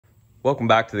Welcome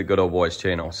back to the Goodol'boys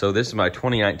channel. So this is my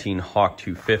 2019 Hawk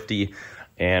 250,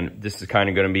 and this is kind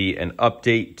of going to be an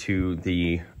update to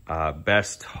the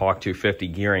best Hawk 250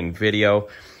 gearing video.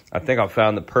 I think I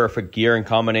found the perfect gearing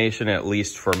combination, at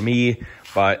least for me,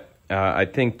 but I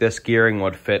think this gearing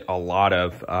would fit a lot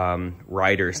of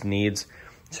riders' needs.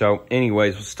 So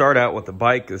anyways, we'll start out with the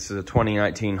bike. This is a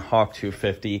 2019 Hawk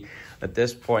 250. At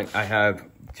this point, I have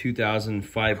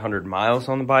 2,500 miles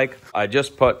on the bike. I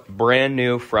just put brand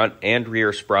new front and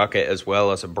rear sprocket as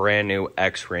well as a brand new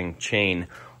X-ring chain,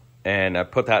 and I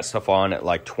put that stuff on at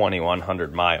like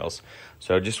 2,100 miles.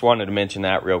 So just wanted to mention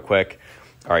that real quick.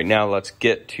 All right, now let's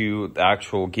get to the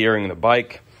actual gearing of the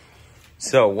bike.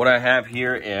 So what I have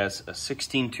here is a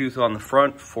 16 tooth on the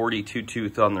front, 42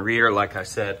 tooth on the rear. Like I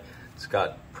said, it's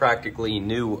got practically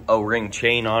new O-ring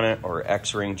chain on it, or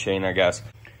X-ring chain, I guess.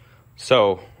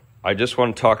 So I just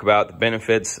want to talk about the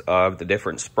benefits of the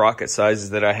different sprocket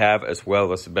sizes that I have, as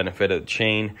well as the benefit of the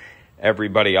chain.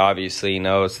 Everybody obviously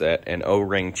knows that an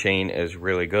O-ring chain is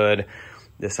really good.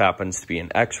 This happens to be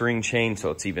an X-ring chain, so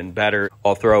it's even better.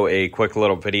 I'll throw a quick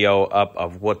little video up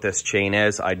of what this chain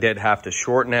is. I did have to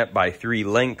shorten it by 3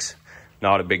 links.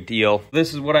 Not a big deal.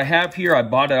 This is what I have here. I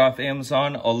bought it off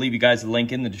Amazon. I'll leave you guys a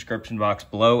link in the description box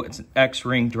below. It's an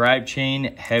X-ring drive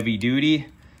chain, heavy duty,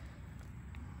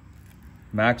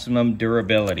 maximum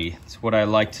durability. It's what I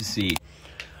like to see.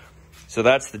 So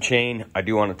that's the chain. I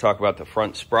do want to talk about the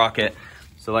front sprocket.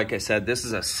 So like I said, this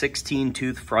is a 16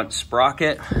 tooth front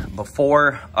sprocket.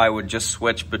 Before, I would just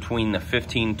switch between the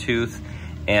 15 tooth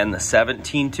and the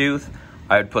 17 tooth.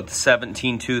 I would put the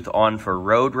 17 tooth on for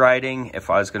road riding if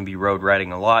I was going to be road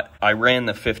riding a lot. I ran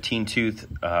the 15 tooth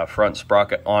front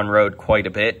sprocket on road quite a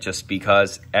bit, just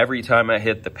because every time I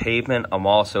hit the pavement, I'm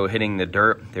also hitting the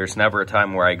dirt. There's never a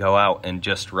time where I go out and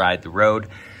just ride the road.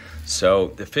 So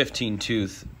the 15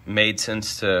 tooth made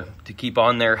sense to keep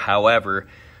on there. However,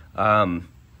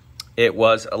 it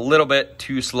was a little bit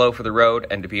too slow for the road,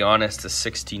 and to be honest, the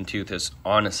 16 tooth is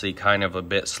honestly kind of a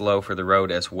bit slow for the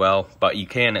road as well, but you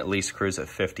can at least cruise at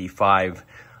 55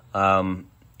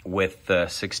 with the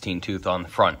 16 tooth on the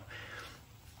front.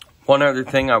 One other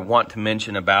thing I want to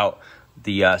mention about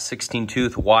the 16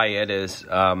 tooth, why it is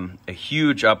a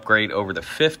huge upgrade over the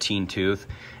 15 tooth,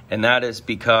 and that is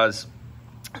because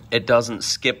it doesn't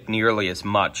skip nearly as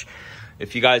much.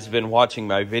 If you guys have been watching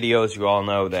my videos, you all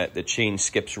know that the chain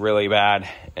skips really bad,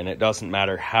 and it doesn't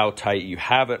matter how tight you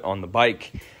have it on the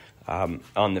bike.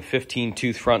 On the 15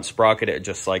 tooth front sprocket, it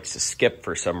just likes to skip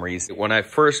for some reason. When I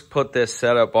first put this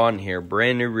setup on here,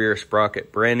 brand new rear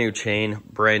sprocket, brand new chain,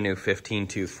 brand new 15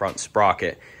 tooth front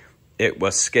sprocket, it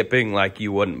was skipping like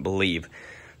you wouldn't believe.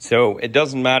 So it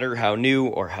doesn't matter how new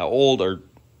or how old or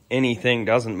anything,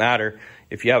 doesn't matter.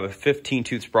 If you have a 15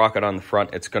 tooth sprocket on the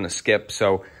front, it's going to skip.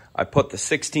 So I put the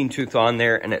 16 tooth on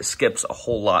there and it skips a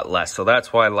whole lot less. So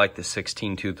that's why I like the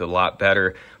 16 tooth a lot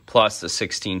better. Plus the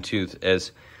 16 tooth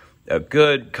is a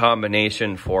good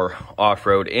combination for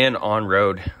off-road and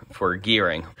on-road for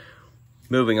gearing.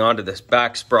 Moving on to this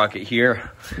back sprocket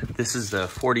here. This is the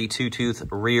 42 tooth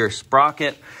rear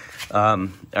sprocket.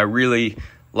 I really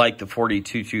like the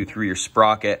 42 tooth rear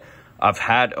sprocket. I've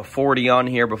had a 40 on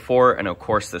here before, and of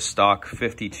course the stock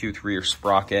 50 tooth rear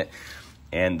sprocket.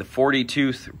 And the 40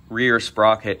 tooth rear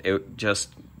sprocket,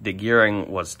 the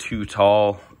gearing was too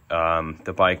tall.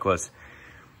 The bike was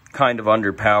kind of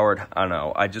underpowered. I don't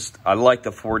know. I like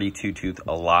the 42 tooth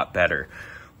a lot better.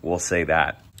 We'll say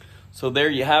that. So there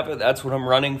you have it. That's what I'm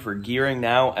running for gearing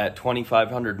now at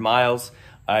 2,500 miles.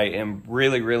 I am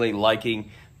really, really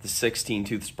liking the 16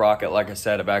 tooth sprocket. Like I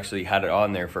said, I've actually had it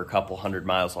on there for a couple hundred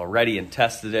miles already and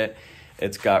tested it.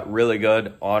 It's got really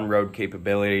good on-road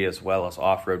capability as well as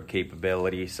off-road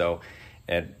capability. So,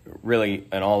 and really,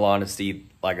 in all honesty,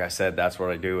 like I said, that's what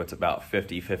I do. It's about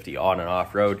 50-50 on and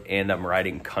off-road, and I'm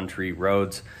riding country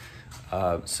roads.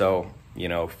 So, you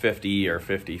know, 50 or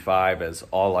 55 is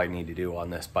all I need to do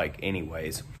on this bike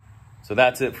anyways. So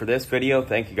that's it for this video.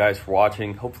 Thank you guys for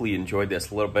watching. Hopefully you enjoyed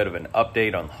this little bit of an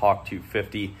update on the Hawk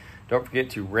 250. Don't forget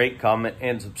to rate, comment,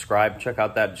 and subscribe. Check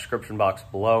out that description box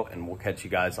below, and we'll catch you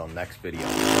guys on the next video.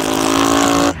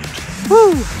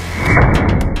 Woo!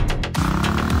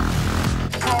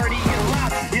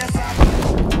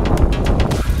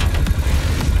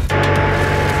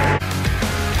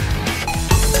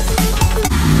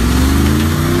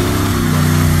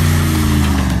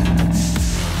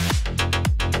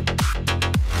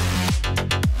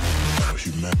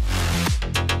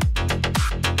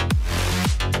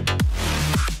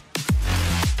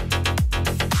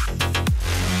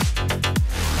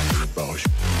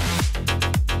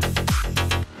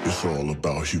 It's all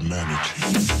about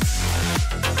humanity.